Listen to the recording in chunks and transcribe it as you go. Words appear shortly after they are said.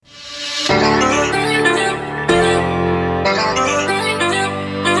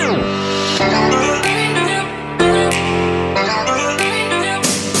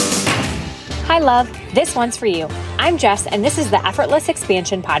This one's for you. I'm Jess, and this is the Effortless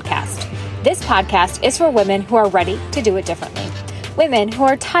Expansion Podcast. This podcast is for women who are ready to do it differently. Women who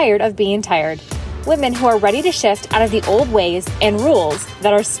are tired of being tired. Women who are ready to shift out of the old ways and rules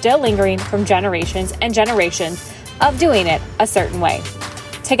that are still lingering from generations and generations of doing it a certain way.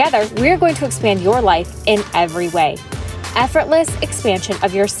 Together, we are going to expand your life in every way. Effortless expansion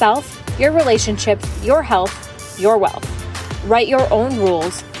of yourself, your relationships, your health, your wealth. Write your own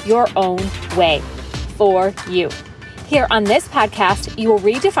rules, your own way for you. Here on this podcast, you will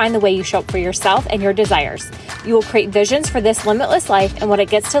redefine the way you show up for yourself and your desires. You will create visions for this limitless life and what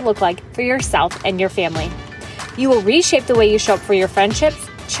it gets to look like for yourself and your family. You will reshape the way you show up for your friendships,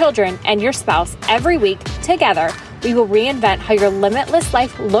 children, and your spouse every week. Together, we will reinvent how your limitless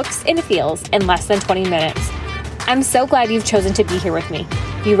life looks and feels in less than 20 minutes. I'm so glad you've chosen to be here with me.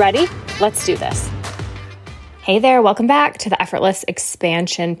 You ready? Let's do this. Hey there, welcome back to the Effortless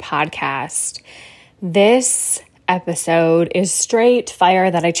Expansion Podcast. This episode is straight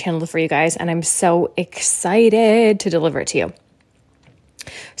fire that I channeled for you guys, and I'm so excited to deliver it to you.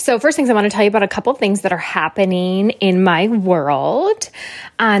 So first things I want to tell you about a couple of things that are happening in my world.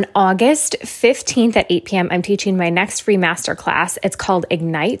 On August 15th at 8 p.m., I'm teaching my next free masterclass. It's called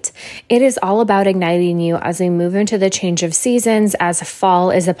Ignite. It is all about igniting you as we move into the change of seasons, as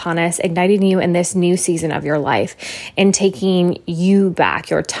fall is upon us, igniting you in this new season of your life and taking you back,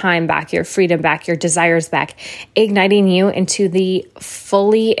 your time back, your freedom back, your desires back, igniting you into the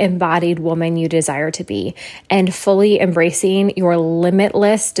fully embodied woman you desire to be and fully embracing your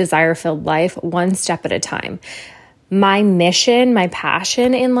limitless desire-filled life one step at a time. My mission, my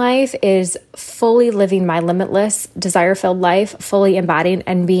passion in life is fully living my limitless desire-filled life, fully embodying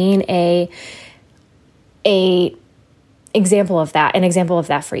and being an example of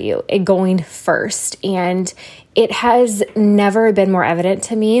that for you, going first. And it has never been more evident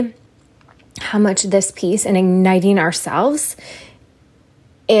to me how much this piece and igniting ourselves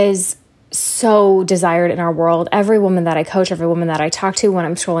is so desired in our world. Every woman that I coach, every woman that I talk to when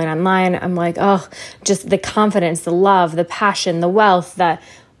I'm scrolling online, I'm like, oh, just the confidence, the love, the passion, the wealth, the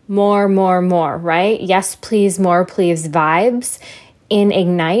more, right? Yes, please, more, please vibes. In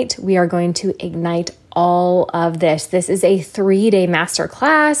Ignite, we are going to ignite all of this. This is a 3-day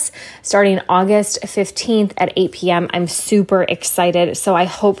masterclass starting August 15th at 8 p.m. I'm super excited. So I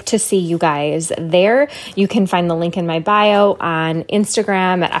hope to see you guys there. You can find the link in my bio on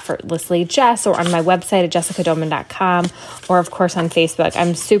Instagram at effortlesslyjess or on my website at jessicadoman.com or of course on Facebook.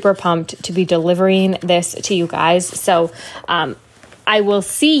 I'm super pumped to be delivering this to you guys. So I will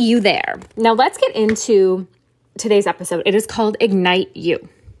see you there. Now let's get into today's episode. It is called Ignite You.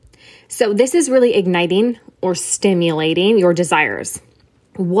 So this is really igniting or stimulating your desires.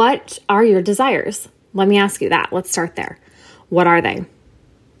 What are your desires? Let me ask you that. Let's start there. What are they?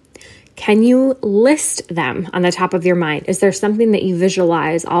 Can you list them on the top of your mind? Is there something that you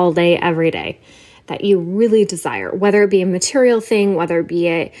visualize all day, every day that you really desire? Whether it be a material thing, whether it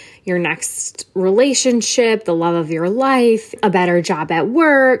be your next relationship, the love of your life, a better job at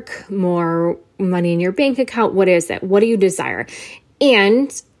work, more money in your bank account. What is it? What do you desire?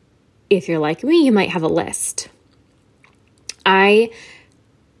 And if you're like me, you might have a list. I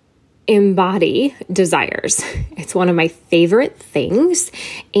embody desires. It's one of my favorite things.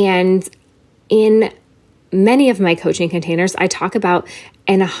 And in many of my coaching containers, I talk about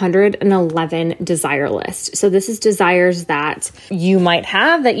an 111 desire list. So this is desires that you might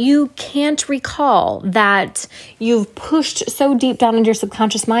have that you can't recall, that you've pushed so deep down into your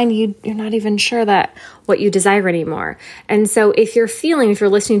subconscious mind, you're not even sure that what you desire anymore. And so if you're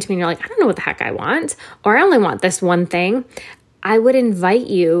listening to me and you're like, I don't know what the heck I want, or I only want this one thing, I would invite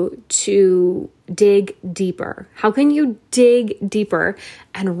you to dig deeper. How can you dig deeper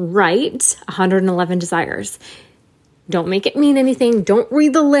and write 111 desires? Don't make it mean anything. Don't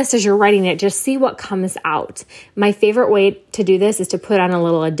read the list as you're writing it. Just see what comes out. My favorite way to do this is to put on a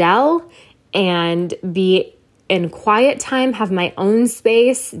little Adele and be in quiet time, have my own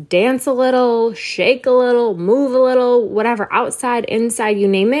space, dance a little, shake a little, move a little, whatever, outside, inside, you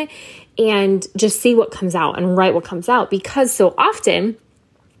name it, and just see what comes out and write what comes out. Because so often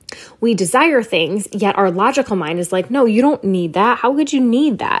we desire things, yet our logical mind is like, no, you don't need that. How could you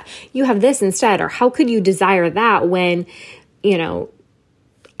need that? You have this instead. Or how could you desire that when,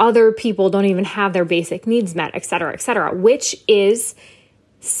 other people don't even have their basic needs met, et cetera, which is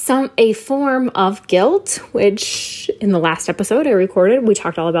a form of guilt, which in the last episode I recorded, we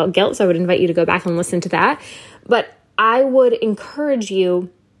talked all about guilt. So I would invite you to go back and listen to that. But I would encourage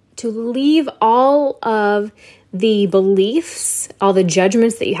you to leave all of the beliefs, all the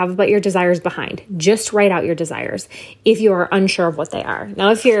judgments that you have about your desires behind. Just write out your desires if you are unsure of what they are.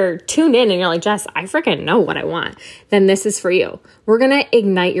 Now, if you're tuned in and you're like, Jess, I freaking know what I want, then this is for you. We're going to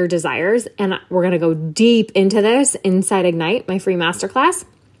ignite your desires, and we're going to go deep into this inside Ignite, my free masterclass.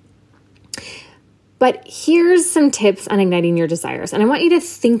 But here's some tips on igniting your desires. And I want you to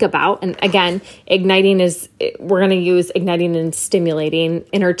think about, and again, we're going to use igniting and stimulating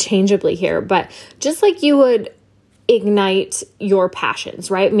interchangeably here, but just like you would ignite your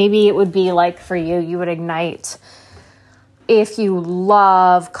passions, right? Maybe it would be like for you, you would ignite, if you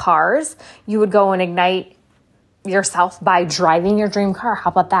love cars, you would go and ignite yourself by driving your dream car. How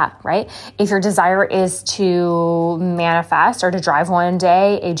about that, right? If your desire is to manifest or to drive one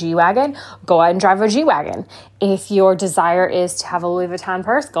day a G-Wagon, go out and drive a G-Wagon. If your desire is to have a Louis Vuitton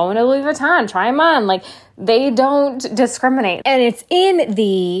purse, go into Louis Vuitton, try them on. Like, they don't discriminate. And it's in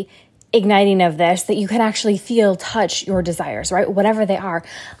the igniting of this that you can actually touch your desires, right? Whatever they are.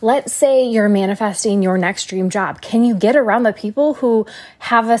 Let's say you're manifesting your next dream job. Can you get around the people who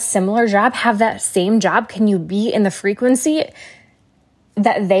have a similar job, have that same job? Can you be in the frequency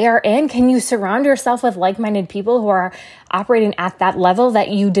that they are in? Can you surround yourself with like-minded people who are operating at that level that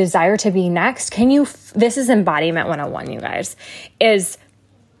you desire to be next? This is embodiment 101, you guys, is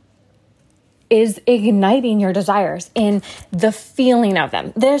igniting your desires and the feeling of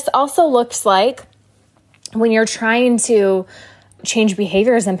them. This also looks like when you're trying to change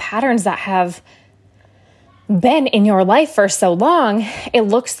behaviors and patterns that have been in your life for so long, it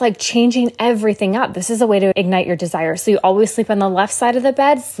looks like changing everything up. This is a way to ignite your desires. So you always sleep on the left side of the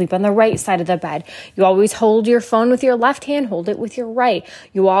bed, sleep on the right side of the bed. You always hold your phone with your left hand, hold it with your right.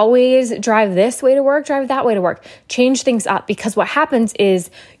 You always drive this way to work, drive that way to work. Change things up, because what happens is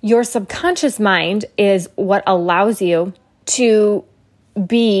your subconscious mind is what allows you to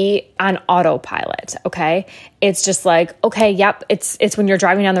be on autopilot, okay? It's just like, okay, yep, it's when you're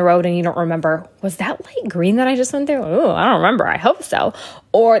driving down the road and you don't remember, was that light green that I just went through? Oh, I don't remember. I hope so.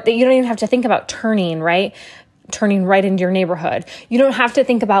 Or that you don't even have to think about turning right into your neighborhood. You don't have to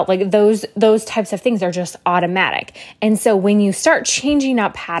think about like those types of things are just automatic. And so when you start changing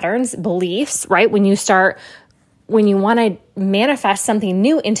up patterns, beliefs, right? When you want to manifest something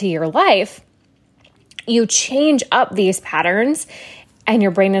new into your life, you change up these patterns. And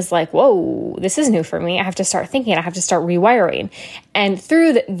your brain is like, whoa, this is new for me. I have to start thinking. I have to start rewiring. And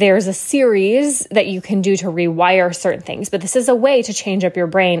there's a series that you can do to rewire certain things. But this is a way to change up your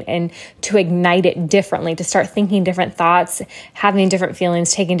brain and to ignite it differently, to start thinking different thoughts, having different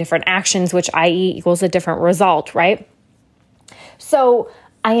feelings, taking different actions, which i.e. equals a different result, right? So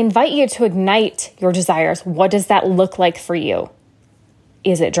I invite you to ignite your desires. What does that look like for you?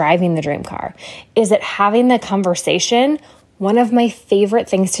 Is it driving the dream car? Is it having the conversation? One of my favorite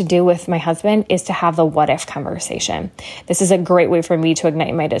things to do with my husband is to have the what if conversation. This is a great way for me to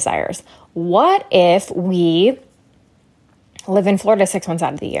ignite my desires. What if we live in Florida 6 months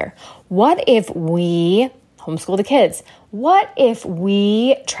out of the year? What if we homeschool the kids? What if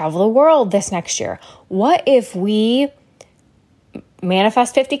we travel the world this next year? What if we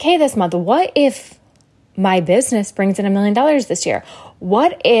manifest 50K this month? What if my business brings in $1 million this year?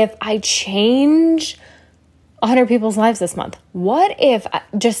 What if I change 100 people's lives this month? What if,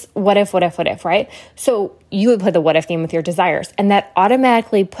 right? So you would play the what if game with your desires, and that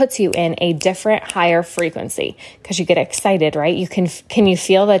automatically puts you in a different, higher frequency because you get excited, right? Can you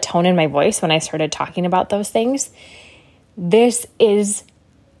feel the tone in my voice when I started talking about those things? This is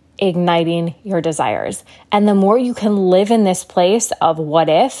igniting your desires. And the more you can live in this place of what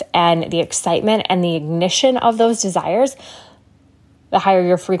if and the excitement and the ignition of those desires, the higher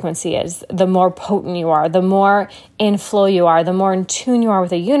your frequency is, the more potent you are, the more in flow you are, the more in tune you are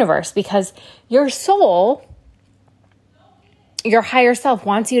with the universe, because your soul, your higher self,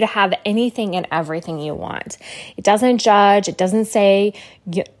 wants you to have anything and everything you want. It doesn't judge. It doesn't say,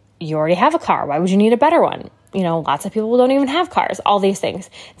 you already have a car. Why would you need a better one? Lots of people don't even have cars, all these things.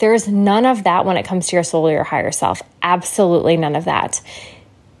 There is none of that when it comes to your soul or your higher self. Absolutely none of that.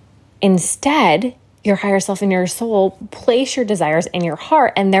 Instead, your higher self and your soul place your desires in your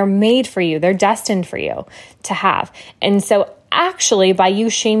heart, and they're made for you. They're destined for you to have. And so actually, by you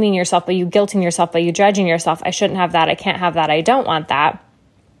shaming yourself, by you guilting yourself, by you judging yourself, I shouldn't have that, I can't have that, I don't want that,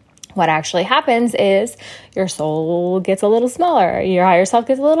 what actually happens is your soul gets a little smaller, your higher self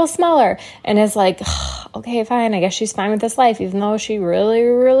gets a little smaller, and is like, okay, fine, I guess she's fine with this life, even though she really,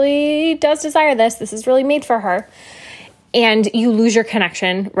 really does desire this. This is really made for her. And you lose your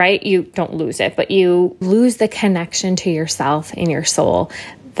connection, right? You don't lose it, but you lose the connection to yourself and your soul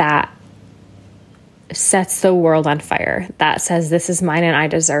that sets the world on fire, that says, this is mine and I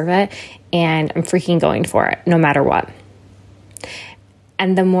deserve it, and I'm freaking going for it no matter what.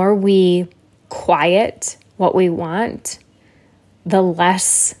 And the more we quiet what we want, the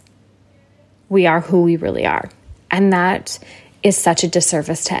less we are who we really are. And that is such a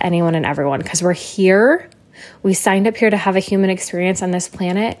disservice to anyone and everyone, because we're here. We signed up here to have a human experience on this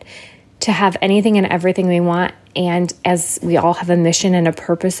planet, to have anything and everything we want. And as we all have a mission and a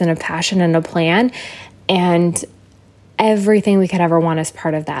purpose and a passion and a plan, and everything we could ever want is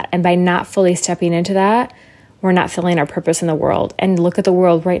part of that. And by not fully stepping into that, we're not filling our purpose in the world. And look at the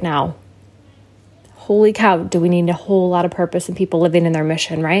world right now. Holy cow, do we need a whole lot of purpose and people living in their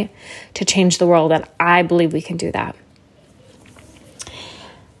mission, right? To change the world. And I believe we can do that.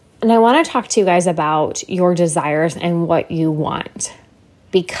 And I want to talk to you guys about your desires and what you want,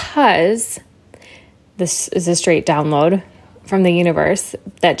 because this is a straight download from the universe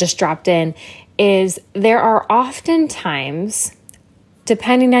that just dropped in, is there are often times,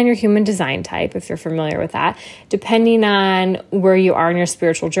 depending on your human design type, if you're familiar with that, depending on where you are in your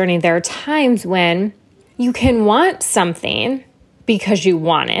spiritual journey, there are times when you can want something because you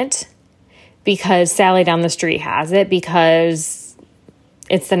want it, because Sally down the street has it, because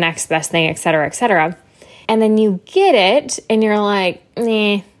it's the next best thing, et cetera, et cetera. And then you get it and you're like,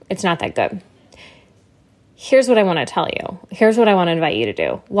 it's not that good. Here's what I want to tell you. Here's what I want to invite you to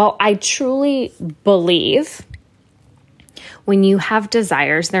do. Well, I truly believe when you have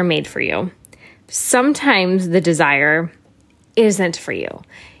desires, they're made for you. Sometimes the desire isn't for you.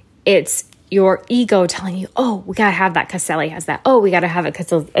 It's your ego telling you, oh, we got to have that because Sally has that. Oh, we got to have it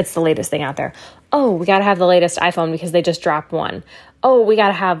because it's the latest thing out there. Oh, we got to have the latest iPhone because they just dropped one. Oh, we got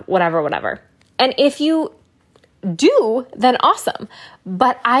to have whatever. And if you do, then awesome.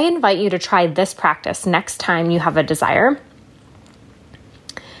 But I invite you to try this practice next time you have a desire.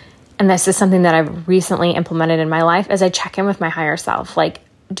 And this is something that I've recently implemented in my life as I check in with my higher self. Like,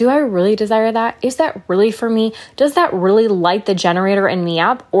 do I really desire that? Is that really for me? Does that really light the generator in me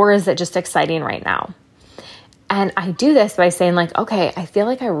up? Or is it just exciting right now? And I do this by saying like, okay, I feel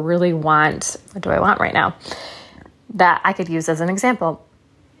like I really want, what do I want right now? That I could use as an example.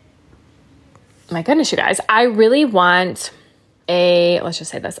 My goodness, you guys, I really want let's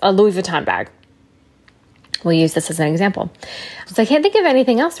just say this, a Louis Vuitton bag. We'll use this as an example. So I can't think of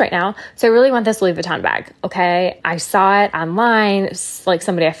anything else right now. So I really want this Louis Vuitton bag. Okay. I saw it online. Like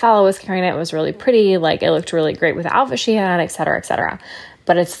somebody I follow was carrying it. It was really pretty. Like it looked really great with the outfit she had, et cetera, et cetera.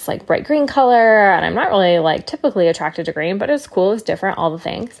 But it's like bright green color. And I'm not really like typically attracted to green, but it's cool. It's different, all the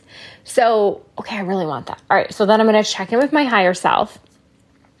things. So, okay, I really want that. All right. So then I'm going to check in with my higher self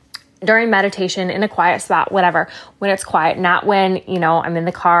during meditation in a quiet spot, whatever, when it's quiet, not when, I'm in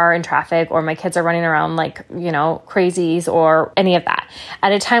the car in traffic or my kids are running around like, crazies or any of that.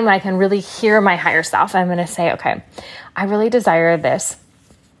 At a time when I can really hear my higher self, I'm going to say, okay, I really desire this.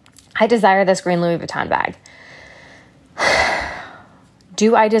 I desire this green Louis Vuitton bag.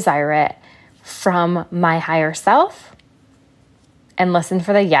 Do I desire it from my higher self? And listen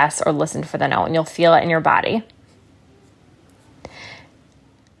for the yes or listen for the no, and you'll feel it in your body.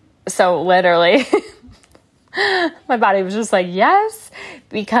 So literally, my body was just like, yes,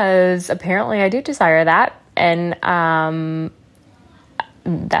 because apparently I do desire that. And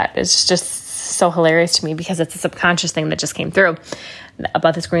that is just so hilarious to me because it's a subconscious thing that just came through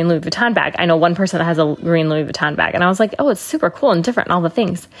about this green Louis Vuitton bag. I know one person that has a green Louis Vuitton bag, and I was like, oh, it's super cool and different and all the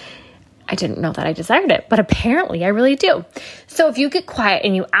things. I didn't know that I desired it, but apparently I really do. So if you get quiet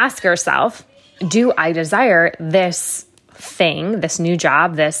and you ask yourself, do I desire this thing, this new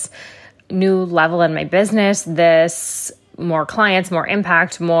job, this new level in my business, this more clients, more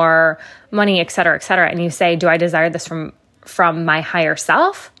impact, more money, et cetera, and you say, do I desire this from my higher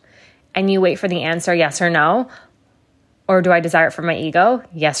self? And you wait for the answer, yes or no. Or do I desire it from my ego?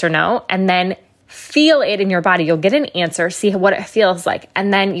 Yes or no. And then feel it in your body. You'll get an answer, see what it feels like.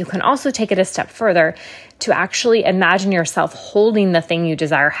 And then you can also take it a step further to actually imagine yourself holding the thing you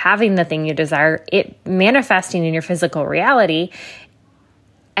desire, having the thing you desire, it manifesting in your physical reality.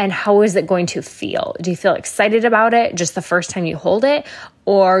 And how is it going to feel? Do you feel excited about it just the first time you hold it?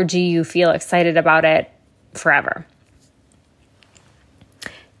 Or do you feel excited about it forever?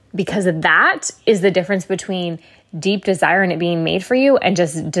 Because that is the difference between deep desire and it being made for you and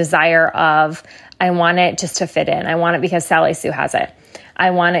just desire of, I want it just to fit in. I want it because Sally Sue has it.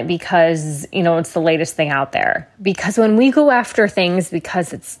 I want it because, it's the latest thing out there. Because when we go after things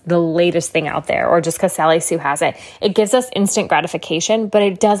because it's the latest thing out there or just because Sally Sue has it, it gives us instant gratification, but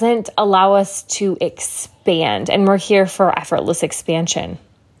it doesn't allow us to expand. And we're here for effortless expansion,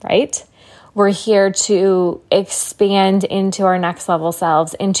 right? We're here to expand into our next level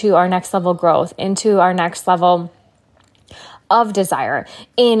selves, into our next level growth, into our next level of desire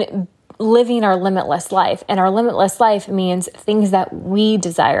in living our limitless life. And our limitless life means things that we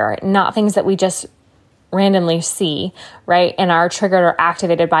desire, not things that we just randomly see, right? And are triggered or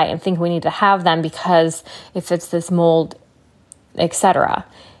activated by and think we need to have them because it fits this mold, etc.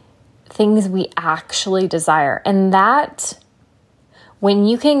 Things we actually desire. And that, when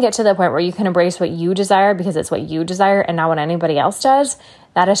you can get to the point where you can embrace what you desire because it's what you desire and not what anybody else does,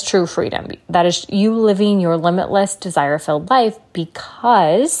 that is true freedom. That is you living your limitless, desire-filled life,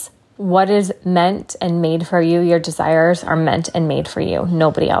 because what is meant and made for you, your desires are meant and made for you,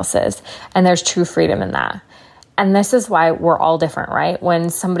 nobody else's. And there's true freedom in that. And this is why we're all different, right? When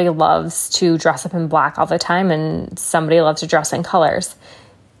somebody loves to dress up in black all the time and somebody loves to dress in colors,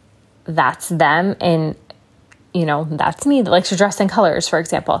 that's them. And that's me that likes to dress in colors, for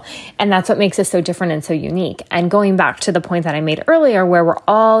example. And that's what makes us so different and so unique. And going back to the point that I made earlier, where we're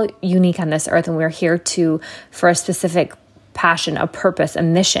all unique on this earth and we're here for a specific passion, a purpose, a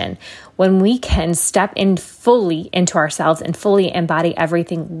mission. When we can step in fully into ourselves and fully embody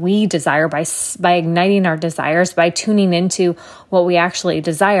everything we desire by igniting our desires, by tuning into what we actually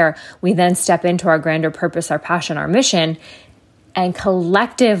desire, we then step into our grander purpose, our passion, our mission, and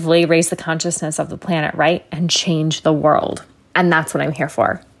collectively raise the consciousness of the planet, right? And change the world. And that's what I'm here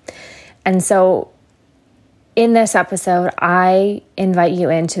for. And so in this episode, I invite you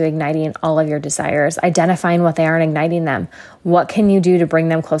into igniting all of your desires, identifying what they are and igniting them. What can you do to bring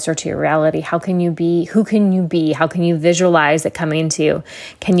them closer to your reality? How can you be? Who can you be? How can you visualize it coming to you?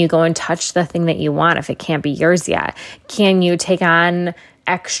 Can you go and touch the thing that you want if it can't be yours yet? Can you take on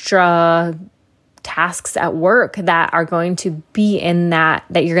extra tasks at work that are going to be in that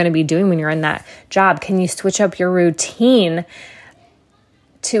you're going to be doing when you're in that job? Can you switch up your routine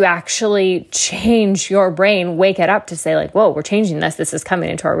to actually change your brain, wake it up to say like, whoa, we're changing this. This is coming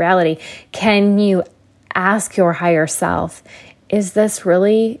into our reality. Can you ask your higher self, is this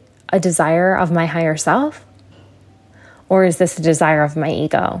really a desire of my higher self? Or is this a desire of my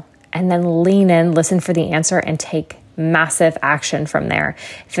ego? And then lean in, listen for the answer, and take massive action from there.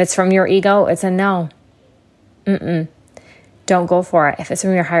 If it's from your ego, it's a no. Don't go for it. If it's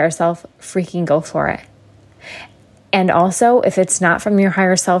from your higher self, freaking go for it. And also, if it's not from your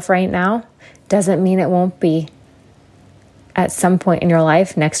higher self right now, doesn't mean it won't be at some point in your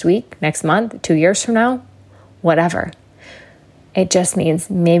life, next week, next month, 2 years from now, whatever. It just means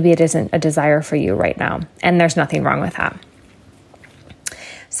maybe it isn't a desire for you right now. And there's nothing wrong with that.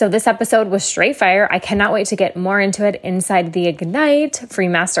 So this episode was straight fire. I cannot wait to get more into it inside the Ignite free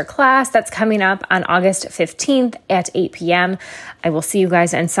masterclass that's coming up on August 15th at 8 p.m. I will see you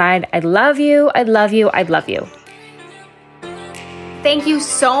guys inside. I love you. I love you. I love you. Thank you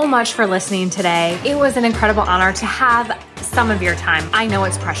so much for listening today. It was an incredible honor to have some of your time. I know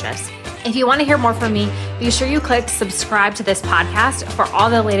it's precious. If you want to hear more from me, be sure you click subscribe to this podcast for all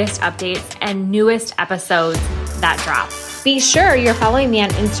the latest updates and newest episodes that drop. Be sure you're following me on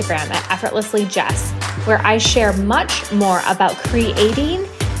Instagram at EffortlesslyJess, where I share much more about creating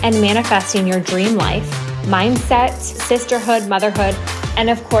and manifesting your dream life, mindset, sisterhood, motherhood, and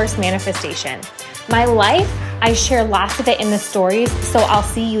of course, manifestation. My life, I share lots of it in the stories, so I'll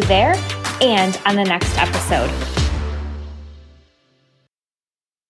see you there and on the next episode.